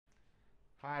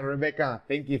Hi, Rebecca.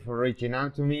 Thank you for reaching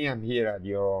out to me. I'm here at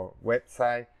your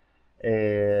website.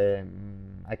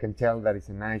 I can tell that it's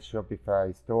a nice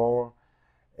Shopify store.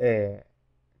 Uh,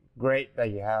 Great that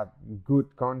you have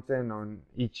good content on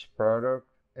each product,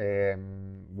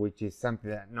 which is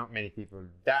something that not many people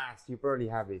does. You probably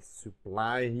have a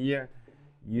supply here.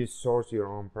 You source your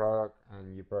own product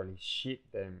and you probably ship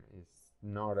them. It's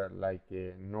not like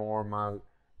a normal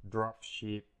drop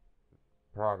ship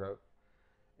product,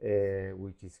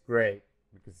 which is great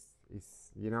because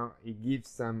it gives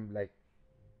some like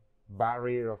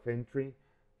barrier of entry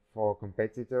for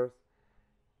competitors,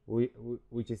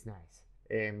 which is nice.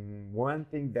 One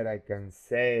thing that I can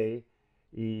say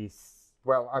is,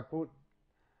 well,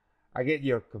 I get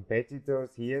your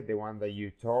competitors here, the one that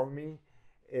you told me,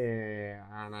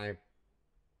 and I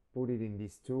put it in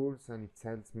these tools, and it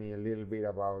tells me a little bit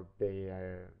about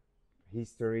their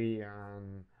history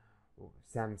and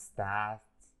some stats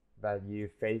that you're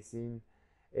facing.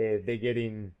 They get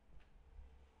in,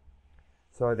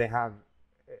 so they have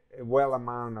a well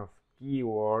amount of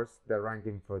keywords. They're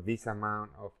ranking for this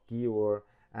amount of keyword,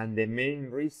 and the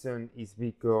main reason is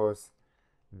because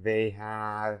they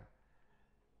have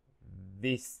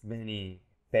this many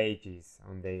pages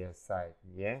on their site.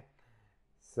 Yeah.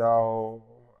 So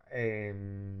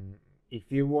if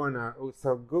you wanna,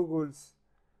 so Google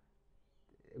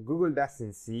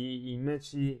doesn't see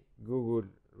image, Google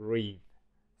read.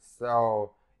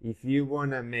 So if you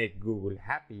want to make Google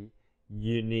happy,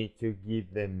 you need to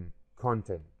give them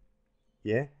content.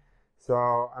 Yeah.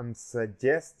 So I'm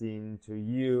suggesting to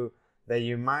you that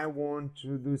you might want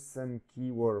to do some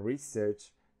keyword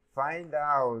research, find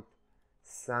out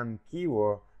some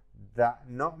keyword that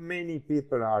not many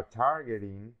people are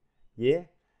targeting. Yeah.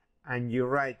 And you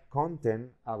write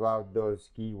content about those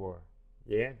keywords,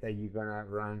 yeah, that you're gonna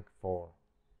rank for,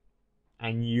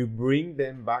 and you bring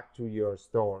them back to your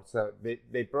store. So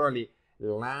they probably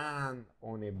land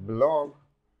on a blog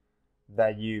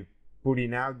that you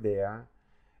putting out there,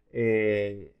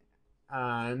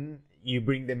 and you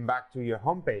bring them back to your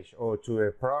homepage or to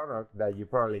a product that you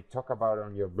probably talk about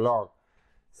on your blog.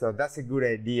 So that's a good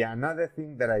idea. Another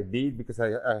thing that I did, because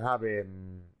I have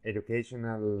an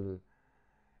educational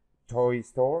toy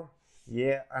store,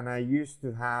 yeah, and I used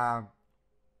to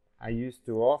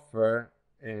offer,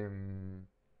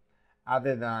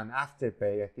 other than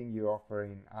Afterpay, I think you're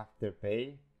offering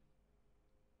Afterpay.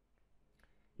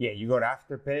 Yeah, you got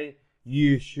Afterpay.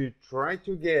 You should try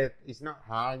to get, it's not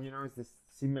hard, it's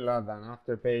similar than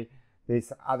Afterpay.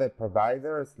 There's other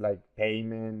providers like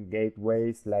payment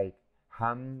gateways, like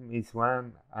Hum is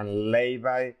one, and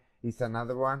Layby is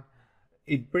another one.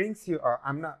 It brings you,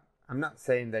 I'm not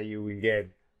saying that you will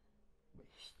get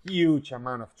huge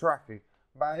amount of traffic,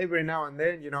 but every now and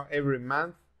then, every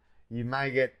month you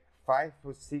might get 5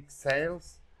 or 6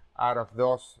 sales out of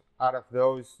those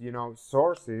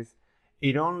sources.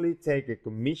 It only take a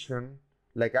commission,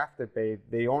 like Afterpay,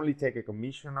 they only take a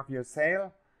commission of your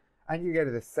sale, and you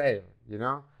get the sale,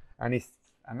 and it's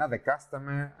another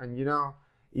customer. And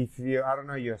if you, I don't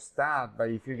know your stat, but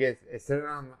if you get a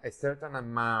certain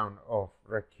amount of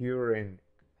recurring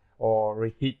or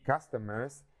repeat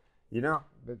customers,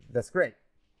 that's great.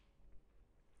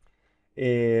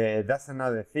 That's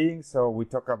another thing. So we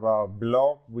talk about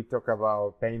blog, we talk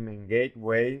about payment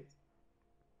gateway,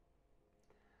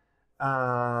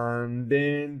 and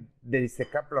then there is a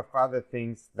couple of other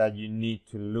things that you need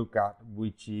to look at,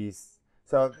 which is,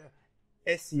 so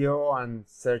SEO and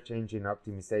search engine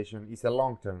optimization is a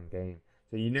long-term game.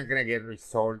 So you're not gonna get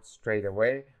results straight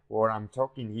away. What I'm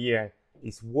talking here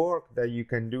is work that you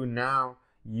can do now.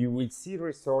 You will see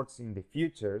results in the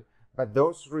future, but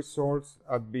those results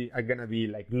are gonna be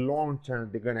like long term.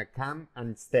 They're gonna come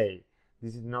and stay.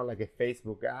 This is not like a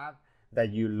Facebook ad that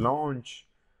you launch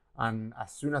and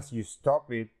as soon as you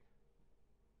stop it,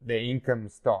 the income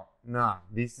stop. No,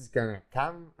 this is gonna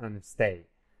come and stay.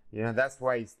 That's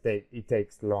why it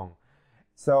takes long.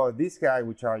 So these guys,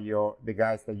 which are the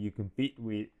guys that you compete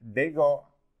with, they go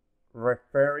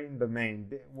referring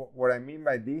domain. What I mean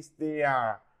by this, they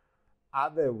are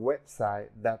other website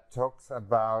that talks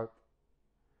about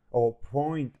or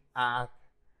point at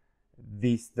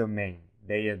this domain,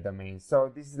 their domain. So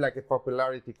this is like a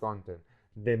popularity content.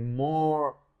 The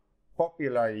more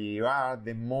popular you are,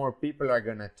 the more people are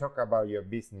gonna talk about your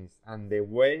business, and the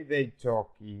way they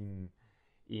talk in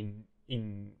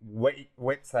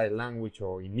website language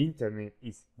or in internet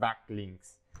is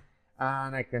backlinks.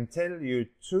 And I can tell you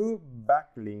 2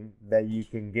 backlinks that you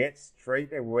can get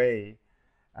straight away,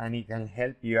 and it can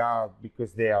help you out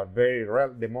because they are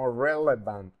the more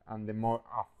relevant and the more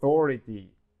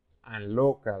authority and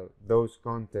local those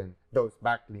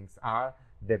backlinks are,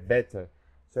 the better.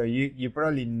 So you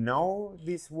probably know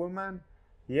this woman,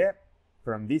 yeah,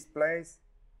 from this place.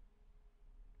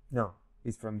 No,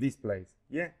 it's from this place.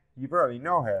 Yeah, you probably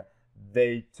know her.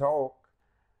 They talk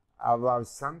about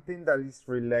something that is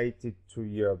related to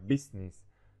your business.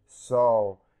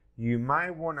 So you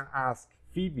might want to ask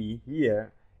Phoebe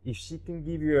here if she can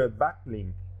give you a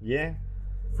backlink, yeah,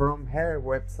 from her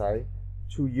website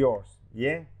to yours,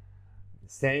 yeah.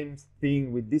 Same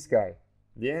thing with this guy,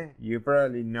 yeah. You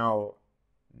probably know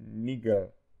Nigel,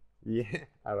 yeah.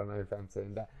 I don't know if I'm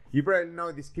saying that. You probably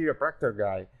know this chiropractor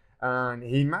guy, and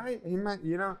he might,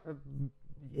 you know,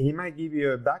 he might give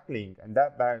you a backlink, and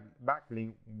that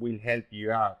backlink will help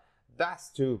you out. That's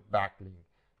two backlinks.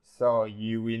 So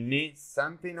you will need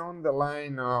something on the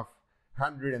line of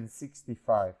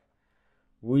 165,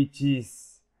 which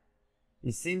is,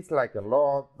 it seems like a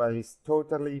lot, but it's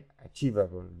totally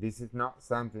achievable. This is not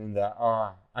something that,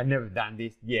 oh, I've never done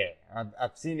this. Yeah,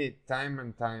 I've seen it time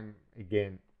and time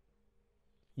again.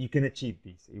 You can achieve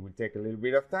this. It will take a little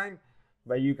bit of time,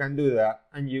 but you can do that,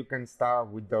 and you can start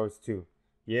with those two.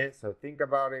 Yeah, so think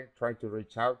about it, try to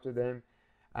reach out to them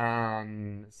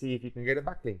and see if you can get a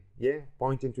backlink. Yeah,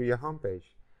 pointing to your homepage,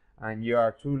 and you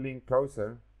are 2 links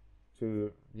closer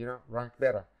to, you know, rank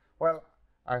better. Well,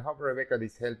 I hope, Rebecca,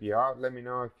 this helped you out. Let me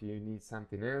know if you need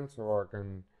something else, or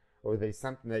there's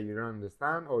something that you don't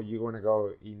understand, or you want to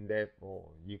go in depth, or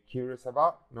you're curious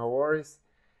about. No worries.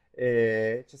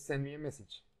 Just send me a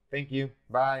message. Thank you.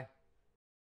 Bye.